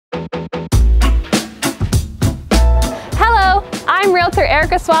Realtor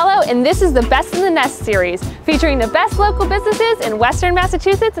Erica Swallow, and this is the Best in the Nest series, featuring the best local businesses in Western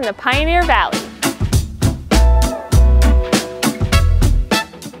Massachusetts and the Pioneer Valley.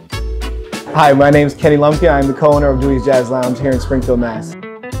 Hi, my name is Kenny Lumpkin. I'm the co-owner of Dewey's Jazz Lounge here in Springfield, Mass.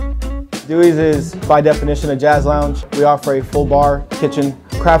 Dewey's is, by definition, a jazz lounge. We offer a full bar, kitchen,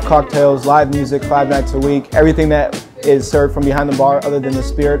 craft cocktails, live music 5 nights a week. Everything that is served from behind the bar, other than the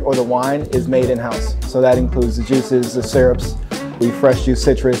spirit or the wine, is made in-house. So that includes the juices, the syrups, we fresh juice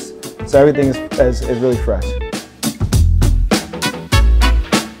citrus. So everything is really fresh.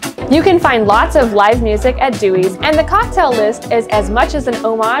 You can find lots of live music at Dewey's, and the cocktail list is as much as an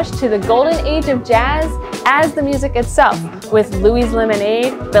homage to the golden age of jazz as the music itself, with Louis'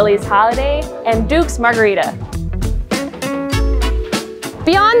 Lemonade, Billy's Holiday, and Duke's Margarita.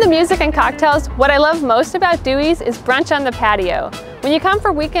 Beyond the music and cocktails, what I love most about Dewey's is brunch on the patio. When you come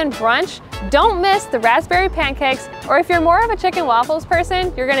for weekend brunch, don't miss the raspberry pancakes, or if you're more of a chicken waffles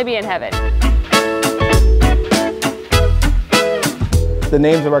person, you're gonna be in heaven. The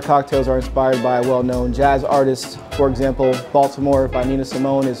names of our cocktails are inspired by well-known jazz artists. For example, Baltimore by Nina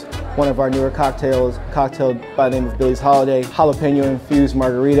Simone is one of our newer cocktails, cocktail by the name of Billy's Holiday, jalapeno-infused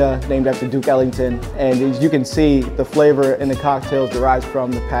margarita named after Duke Ellington. And as you can see, the flavor in the cocktails derives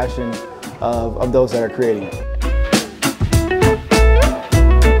from the passion of those that are creating it.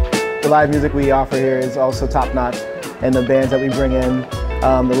 The live music we offer here is also top-notch, and the bands that we bring in,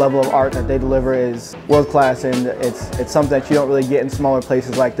 the level of art that they deliver is world-class, and it's something that you don't really get in smaller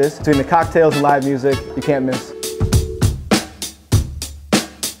places like this. Between the cocktails and live music, you can't miss.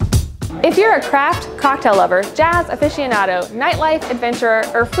 If you're a craft cocktail lover, jazz aficionado, nightlife adventurer,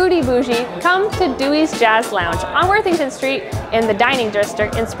 or foodie bougie, come to Dewey's Jazz Lounge on Worthington Street in the dining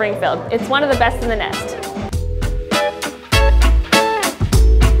district in Springfield. It's one of the best in the nest.